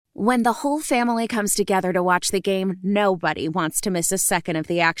When the whole family comes together to watch the game, nobody wants to miss a second of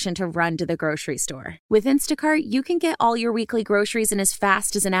the action to run to the grocery store. With Instacart, you can get all your weekly groceries in as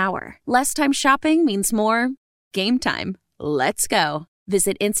fast as an hour. Less time shopping means more game time. Let's go.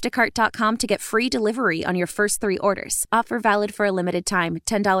 Visit instacart.com to get free delivery on your first 3 orders. Offer valid for a limited time.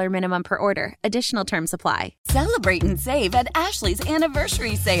 $10 minimum per order. Additional terms apply. Celebrate and save at Ashley's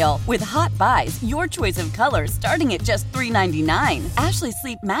Anniversary Sale. With Hot Buys, your choice of colors starting at just $3.99. Ashley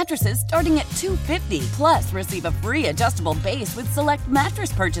Sleep mattresses starting at $2.50. Plus, receive a free adjustable base with select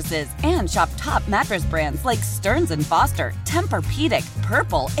mattress purchases. And shop top mattress brands like Stearns & Foster, Tempur-Pedic,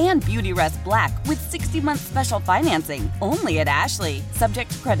 Purple, and Beautyrest Black with 60-month special financing. Only at Ashley.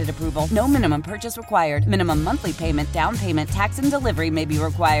 Subject to credit approval. No minimum purchase required. Minimum monthly payment, down payment, tax, and delivery may be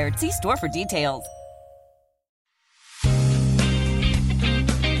required. See store for details.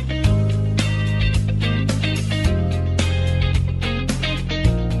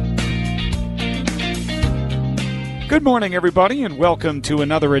 Good morning, everybody, and welcome to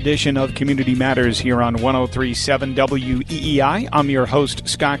another edition of Community Matters here on 103.7 WEEI. I'm your host,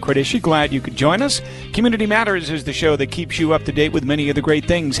 Scott Cordischi. Glad you could join us. Community Matters is the show that keeps you up to date with many of the great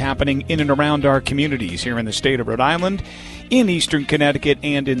things happening in and around our communities here in the state of Rhode Island, in eastern Connecticut,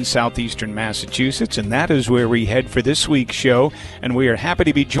 and in southeastern Massachusetts. And that is where we head for this week's show. And we are happy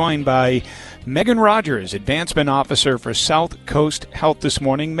to be joined by Meghan Rogers, Advancement Officer for Southcoast Health this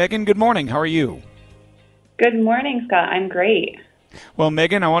morning. Meghan, good morning. How are you? Good morning, Scott. I'm great. Well,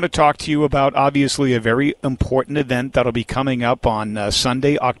 Meghan, I want to talk to you about obviously a very important event that'll be coming up on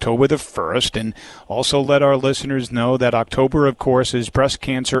Sunday, October the 1st, and also let our listeners know that October, of course, is Breast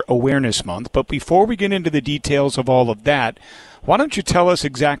Cancer Awareness Month. But before we get into the details of all of that, why don't you tell us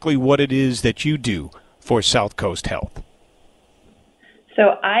exactly what it is that you do for Southcoast Health?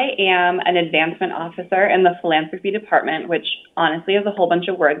 So I am an advancement officer in the philanthropy department, which honestly is a whole bunch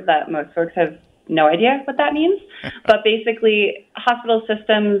of words that most folks have no idea what that means. But basically, hospital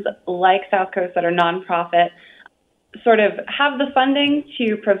systems like Southcoast that are nonprofit sort of have the funding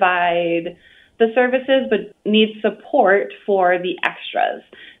to provide the services, but need support for the extras.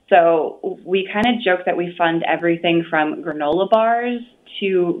 So we kind of joke that we fund everything from granola bars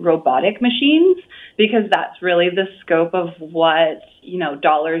to robotic machines, because that's really the scope of what,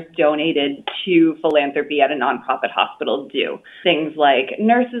 dollars donated to philanthropy at a nonprofit hospital do. Things like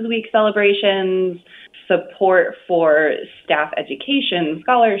Nurses Week celebrations, support for staff education,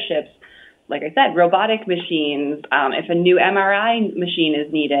 scholarships, like I said, robotic machines, if a new MRI machine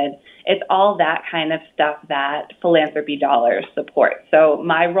is needed. It's all that kind of stuff that philanthropy dollars support. So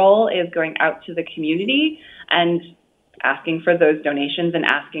my role is going out to the community and asking for those donations and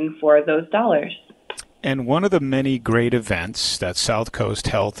asking for those dollars. And one of the many great events that Southcoast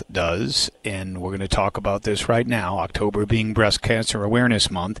Health does, and we're going to talk about this right now, October being Breast Cancer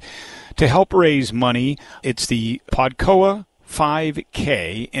Awareness Month, to help raise money, it's the Podkowa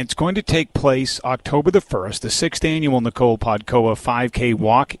 5K, and it's going to take place October the 1st, the 6th Annual Nicole Podkowa 5K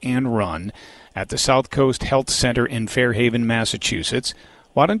Walk and Run at the Southcoast Health Center in Fairhaven, Massachusetts.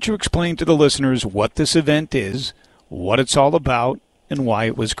 Why don't you explain to the listeners what this event is, what it's all about, and why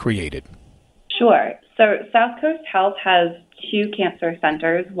it was created? Sure. So Southcoast Health has 2 cancer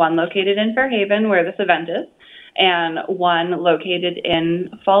centers, one located in Fairhaven, where this event is, and one located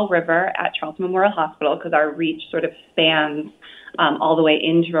in Fall River at Charles Memorial Hospital, because our reach sort of spans all the way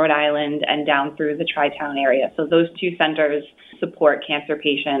into Rhode Island and down through the Tri-Town area. So those 2 centers support cancer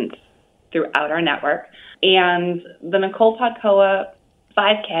patients throughout our network. And the Nicole Podkowa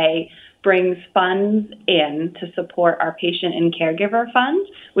 5K brings funds in to support our Patient and Caregiver Fund,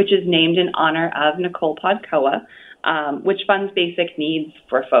 which is named in honor of Nicole Podkowa, which funds basic needs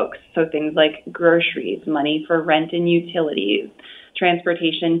for folks. So things like groceries, money for rent and utilities,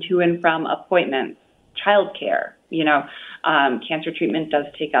 transportation to and from appointments, childcare. Cancer treatment does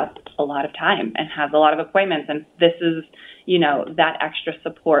take up a lot of time and has a lot of appointments. And this is, that extra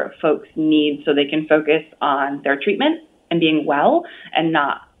support folks need so they can focus on their treatment and being well and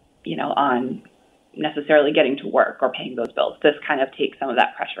not on necessarily getting to work or paying those bills. This kind of takes some of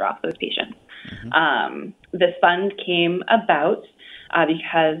that pressure off those patients. Mm-hmm. This fund came about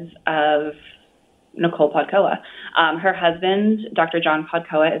because of Nicole Podkowa. Her husband, Dr. John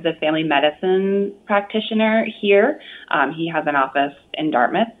Podkowa, is a family medicine practitioner here. He has an office in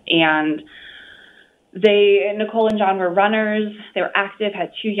Dartmouth, and Nicole and John were runners. They were active,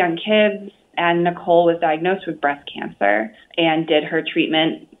 had 2 young kids, and Nicole was diagnosed with breast cancer and did her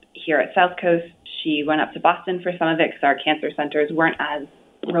treatment here at Southcoast. She went up to Boston for some of it because our cancer centers weren't as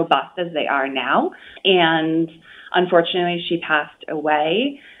robust as they are now. And unfortunately, she passed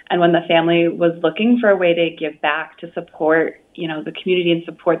away. And when the family was looking for a way to give back to support, the community and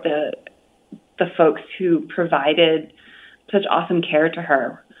support the folks who provided such awesome care to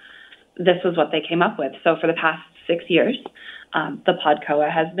her, this was what they came up with. So for the past 6 years, the Podkowa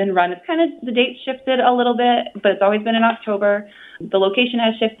has been run. It's kind of, the date shifted a little bit, but it's always been in October. The location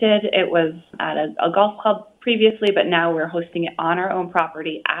has shifted. It was at a golf club previously, but now we're hosting it on our own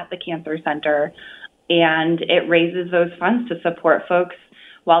property at the Cancer Center. And it raises those funds to support folks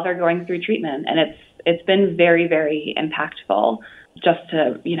while they're going through treatment. And it's been very, very impactful just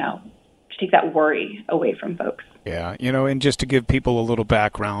to take that worry away from folks. Yeah, and just to give people a little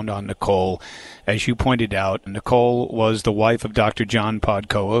background on Nicole, as you pointed out, Nicole was the wife of Dr. John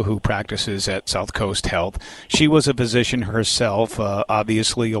Podkowa, who practices at Southcoast Health. She was a physician herself,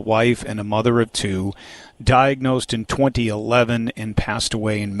 obviously a wife and a mother of two, diagnosed in 2011 and passed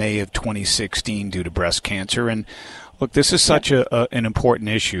away in May of 2016 due to breast cancer. And look, this is such an important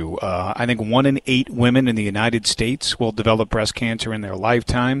issue. I think 1 in 8 women in the United States will develop breast cancer in their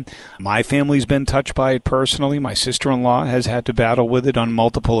lifetime. My family's been touched by it personally. My sister-in-law has had to battle with it on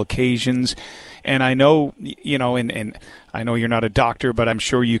multiple occasions. And I know, and I know you're not a doctor, but I'm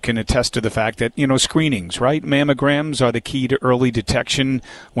sure you can attest to the fact that, screenings, right? Mammograms are the key to early detection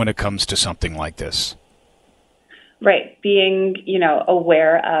when it comes to something like this. Right. Being,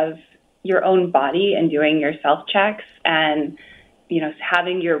 aware of your own body and doing your self-checks and,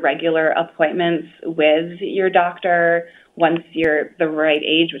 having your regular appointments with your doctor once you're the right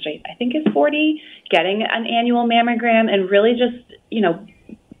age, which I think is 40, getting an annual mammogram and really just,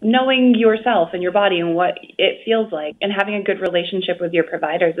 knowing yourself and your body and what it feels like and having a good relationship with your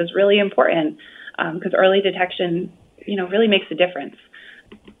providers is really important because early detection, really makes a difference.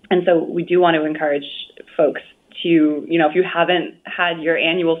 And so we do want to encourage folks to, if you haven't had your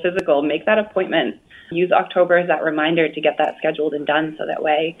annual physical, make that appointment. Use October as that reminder to get that scheduled and done so that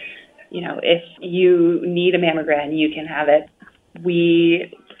way, if you need a mammogram, you can have it.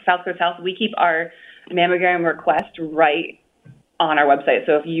 Southcoast Health, we keep our mammogram request right on our website.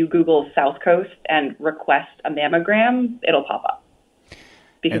 So if you Google Southcoast and request a mammogram, it'll pop up.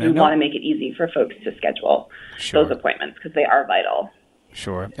 Because we want to make it easy for folks to schedule those appointments because they are vital.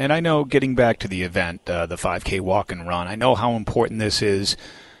 Sure. And I know, getting back to the event, the 5K walk and run, I know how important this is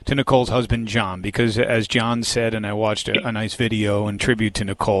to Nicole's husband, John, because as John said, and I watched a nice video in tribute to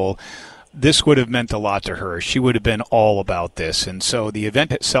Nicole, this would have meant a lot to her. She would have been all about this. And so the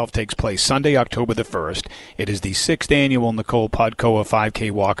event itself takes place Sunday, October the 1st. It is the 6th annual Nicole Podkowa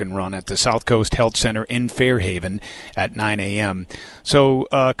 5K walk and run at the Southcoast Health Center in Fairhaven at 9 a.m. So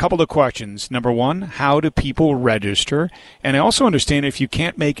a couple of questions. Number one, how do people register? And I also understand if you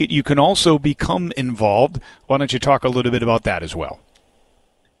can't make it, you can also become involved. Why don't you talk a little bit about that as well?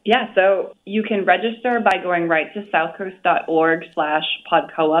 Yeah, so you can register by going right to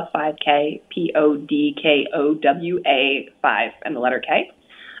southcoast.org/Podkowa 5K, PODKOWA 5 and the letter K.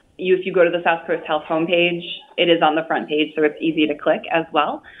 If you go to the Southcoast Health homepage, it is on the front page, so it's easy to click as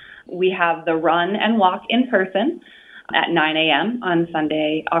well. We have the run and walk in person at 9 a.m. on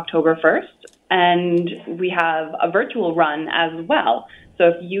Sunday, October 1st, and we have a virtual run as well. So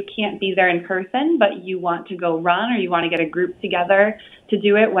if you can't be there in person, but you want to go run or you want to get a group together to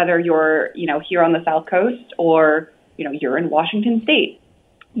do it, whether you're, here on the South Coast or, you're in Washington State,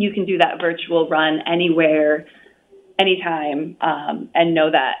 you can do that virtual run anywhere, anytime, and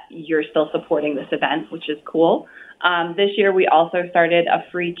know that you're still supporting this event, which is cool. This year, we also started a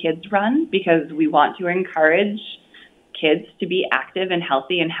free kids run because we want to encourage kids to be active and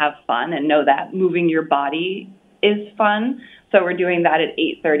healthy and have fun and know that moving your body is fun. So we're doing that at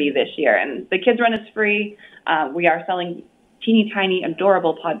 8:30 this year. And the kids run is free. We are selling teeny tiny,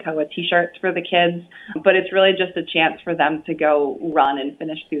 adorable Podkowa t-shirts for the kids, but it's really just a chance for them to go run and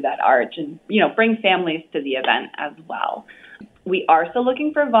finish through that arch and, bring families to the event as well. We are still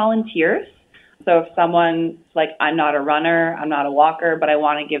looking for volunteers. So if someone's like, I'm not a runner, I'm not a walker, but I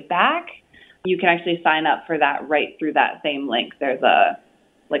want to give back, you can actually sign up for that right through that same link. There's a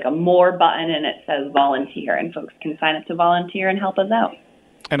more button and it says volunteer, and folks can sign up to volunteer and help us out.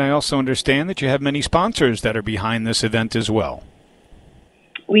 And I also understand that you have many sponsors that are behind this event as well.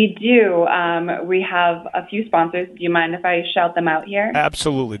 We do. We have a few sponsors. Do you mind if I shout them out here?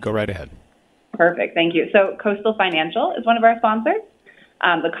 Absolutely. Go right ahead. Perfect. Thank you. So Coastal Financial is one of our sponsors.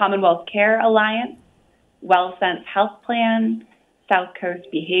 The Commonwealth Care Alliance, WellSense Health Plan, South Coast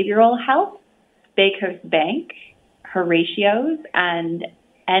Behavioral Health, Bay Coast Bank, Horatios, and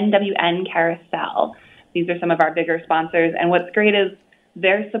NWN Carousel. These are some of our bigger sponsors. And what's great is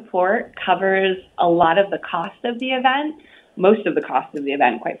their support covers a lot of the cost of the event, most of the cost of the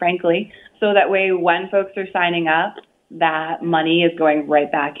event, quite frankly. So that way, when folks are signing up, that money is going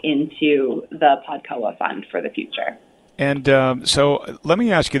right back into the Podkowa Fund for the future. And so let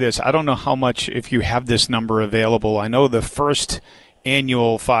me ask you this. I don't know how much, if you have this number available. I know the first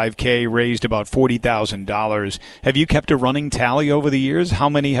annual 5K raised about $40,000. Have you kept a running tally over the years? How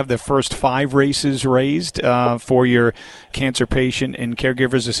many have the first 5 races raised for your Cancer Patient and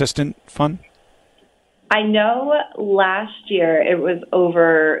Caregivers Assistant Fund? I know last year it was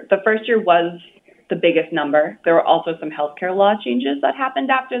over, the first year was the biggest number. There were also some healthcare law changes that happened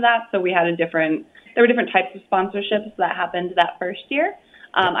after that, so we had there were different types of sponsorships that happened that first year.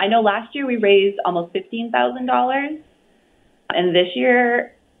 I know last year we raised almost $15,000, and this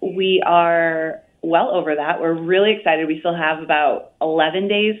year we are well over that. We're really excited. We still have about 11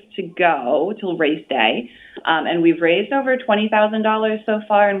 days to go till race day, and we've raised over $20,000 so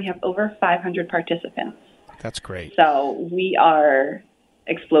far, and we have over 500 participants. That's great. So we are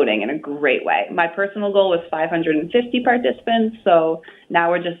exploding in a great way. My personal goal was 550 participants, so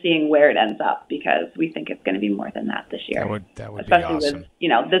now we're just seeing where it ends up because we think it's going to be more than that this year. That would especially be awesome.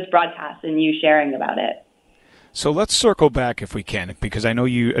 With, this broadcast and you sharing about it. So let's circle back if we can, because I know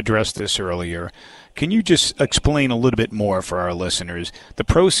you addressed this earlier. Can you just explain a little bit more for our listeners? The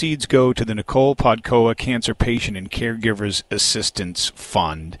proceeds go to the Nicole Podkowa Cancer Patient and Caregivers Assistance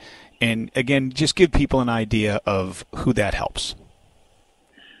Fund. And again, just give people an idea of who that helps.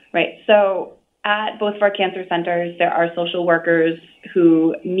 Right. So at both of our cancer centers, there are social workers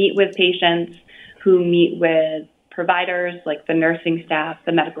who meet with patients, who meet with providers like the nursing staff,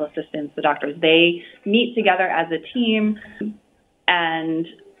 the medical assistants, the doctors. They meet together as a team and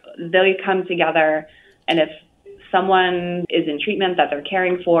they come together. And if someone is in treatment that they're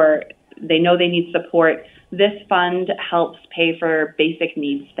caring for, they know they need support. This fund helps pay for basic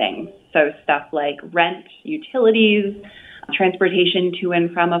needs things. So stuff like rent, utilities, transportation to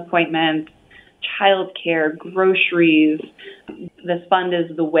and from appointments, childcare, groceries. This fund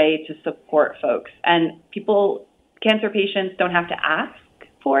is the way to support folks. And cancer patients don't have to ask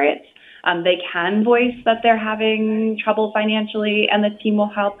for it. They can voice that they're having trouble financially and the team will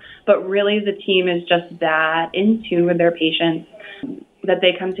help. But really the team is just that in tune with their patients, that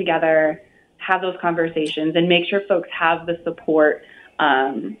they come together, have those conversations and make sure folks have the support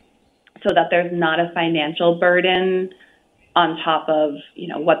so that there's not a financial burden on top of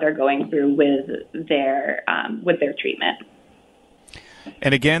what they're going through with their treatment.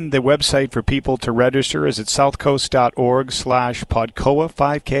 And again, the website for people to register is at southcoast.org/Podkowa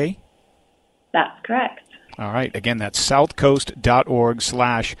 5K? That's correct. All right. Again, that's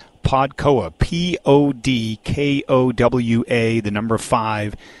southcoast.org/Podkowa, Podkowa, the number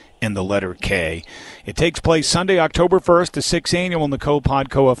 5 and the letter K. It takes place Sunday, October 1st, the 6th Annual Nicole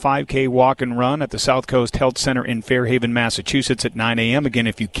Podkowa 5K Walk and Run at the Southcoast Health Center in Fairhaven, Massachusetts at 9 a.m. Again,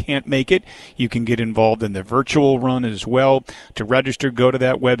 if you can't make it, you can get involved in the virtual run as well. To register, go to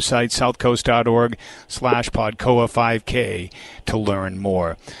that website, southcoast.org/Podkowa 5K to learn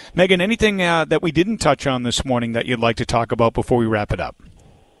more. Meghan, anything that we didn't touch on this morning that you'd like to talk about before we wrap it up?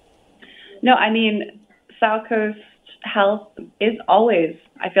 No, Southcoast Health is always,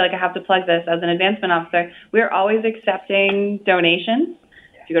 I feel like I have to plug this as an advancement officer, we're always accepting donations.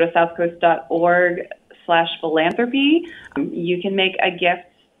 If you go to southcoast.org/philanthropy, you can make a gift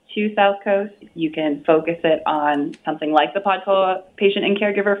to Southcoast. You can focus it on something like the Podkowa Patient and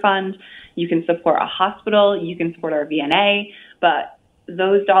Caregiver Fund. You can support a hospital. You can support our VNA. But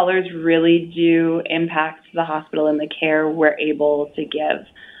those dollars really do impact the hospital and the care we're able to give.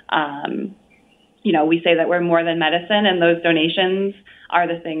 We say that we're more than medicine, and those donations are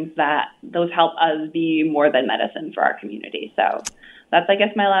the things those help us be more than medicine for our community. So that's, I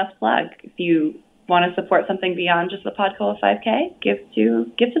guess, my last plug. If you want to support something beyond just the Podkowa 5K, give to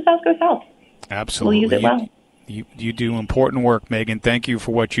Southcoast Health. Absolutely. We'll use it well. You do important work, Meghan. Thank you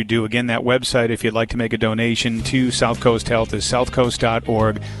for what you do. Again, that website, if you'd like to make a donation to Southcoast Health, is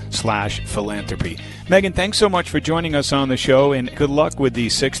southcoast.org/philanthropy. Meghan, thanks so much for joining us on the show, and good luck with the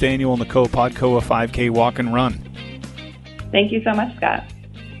 6th Annual Nicole Podkowa 5K Walk and Run. Thank you so much, Scott.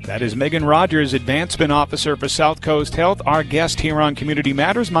 That is Meghan Rogers, Advancement Officer for Southcoast Health, our guest here on Community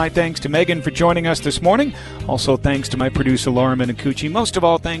Matters. My thanks to Meghan for joining us this morning. Also, thanks to my producer, Laura Minicucci. Most of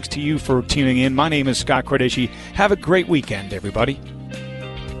all, thanks to you for tuning in. My name is Scott Cordischi. Have a great weekend, everybody.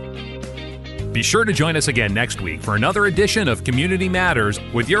 Be sure to join us again next week for another edition of Community Matters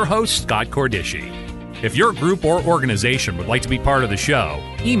with your host, Scott Cordischi. If your group or organization would like to be part of the show,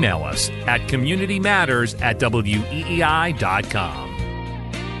 email us at communitymatters@weei.com.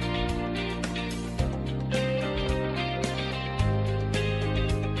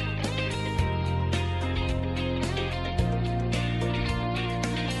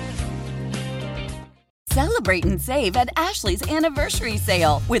 Celebrate and save at Ashley's Anniversary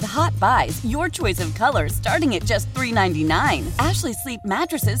Sale. With Hot Buys, your choice of colors starting at just $3.99. Ashley Sleep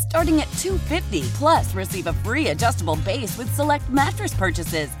mattresses starting at $2.50. Plus, receive a free adjustable base with select mattress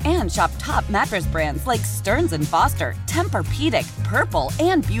purchases. And shop top mattress brands like Stearns & Foster, Tempur-Pedic, Purple,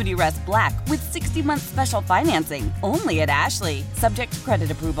 and Beautyrest Black with 60-month special financing. Only at Ashley. Subject to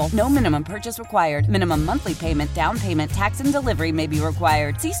credit approval. No minimum purchase required. Minimum monthly payment, down payment, tax, and delivery may be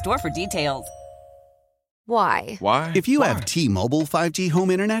required. See store for details. Why? Why? If you have T-Mobile 5G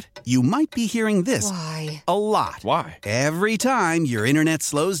home internet, you might be hearing this Why? a lot. Why? Every time your internet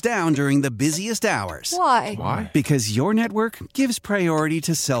slows down during the busiest hours. Why? Why? Because your network gives priority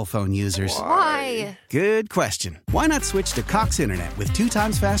to cell phone users. Why? Good question. Why not switch to Cox Internet with 2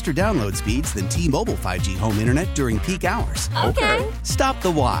 times faster download speeds than T-Mobile 5G home internet during peak hours? Okay. Stop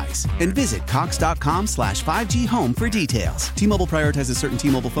the whys and visit cox.com/5G home for details. T-Mobile prioritizes certain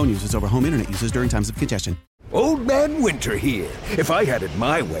T-Mobile phone users over home internet users during times of congestion. Old Man Winter here. If I had it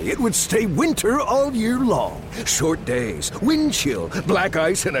my way, it would stay winter all year long. Short days, wind chill, black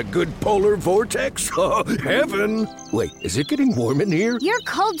ice, and a good polar vortex. Oh, heaven. Wait, is it getting warm in here? Your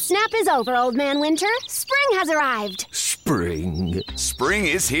cold snap is over, Old Man Winter. Spring has arrived. Spring. Spring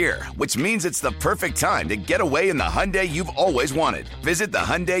is here, which means it's the perfect time to get away in the Hyundai you've always wanted. Visit the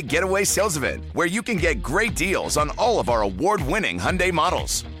Hyundai Getaway Sales Event, where you can get great deals on all of our award-winning Hyundai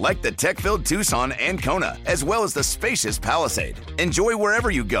models, like the tech-filled Tucson and Kona, as well as the spacious Palisade. Enjoy wherever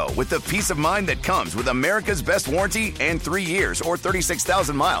you go with the peace of mind that comes with America's best warranty and 3 years or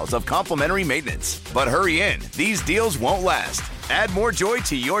 36,000 miles of complimentary maintenance. But hurry in, these deals won't last. Add more joy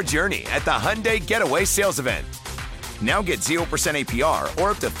to your journey at the Hyundai Getaway Sales Event. Now get 0% APR or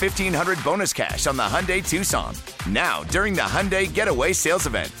up to $1,500 bonus cash on the Hyundai Tucson. Now, during the Hyundai Getaway Sales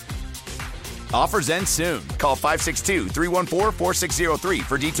Event. Offers end soon. Call 562-314-4603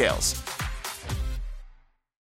 for details.